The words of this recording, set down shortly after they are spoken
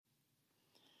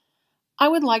I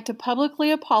would like to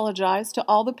publicly apologize to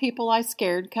all the people I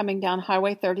scared coming down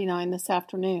Highway 39 this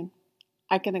afternoon.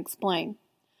 I can explain.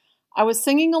 I was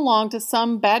singing along to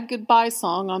some bad goodbye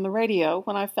song on the radio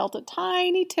when I felt a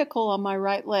tiny tickle on my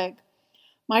right leg.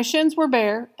 My shins were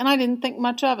bare, and I didn't think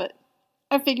much of it.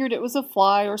 I figured it was a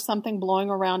fly or something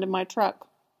blowing around in my truck.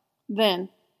 Then,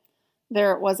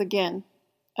 there it was again.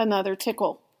 Another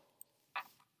tickle.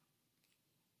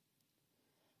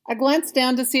 I glanced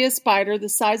down to see a spider the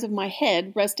size of my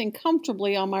head resting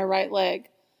comfortably on my right leg,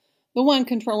 the one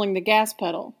controlling the gas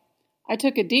pedal. I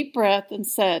took a deep breath and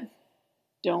said,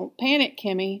 "Don't panic,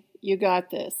 Kimmy. You got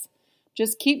this.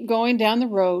 Just keep going down the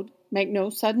road, make no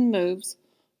sudden moves,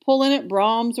 pull in at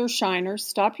Brahms or Shiner's,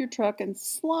 stop your truck and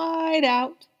slide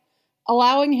out,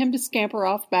 allowing him to scamper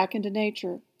off back into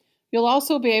nature. You'll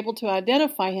also be able to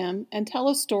identify him and tell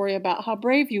a story about how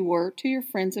brave you were to your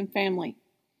friends and family."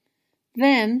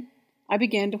 Then I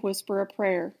began to whisper a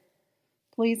prayer.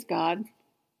 Please, God.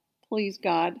 Please,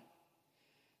 God.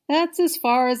 That's as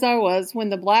far as I was when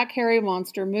the black hairy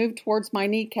monster moved towards my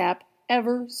kneecap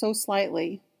ever so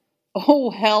slightly. "Oh,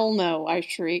 hell no," I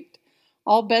shrieked.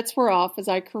 All bets were off as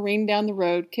I careened down the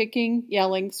road, kicking,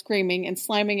 yelling, screaming, and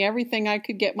slamming everything I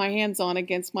could get my hands on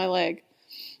against my leg.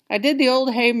 I did the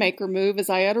old haymaker move as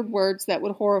I uttered words that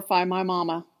would horrify my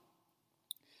mama.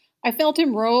 I felt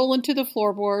him roll into the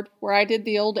floorboard, where I did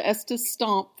the old Estes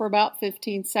stomp for about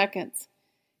 15 seconds.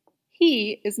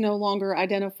 He is no longer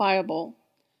identifiable.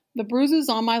 The bruises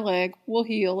on my leg will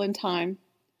heal in time,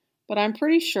 but I'm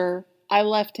pretty sure I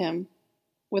left him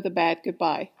with a bad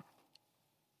goodbye.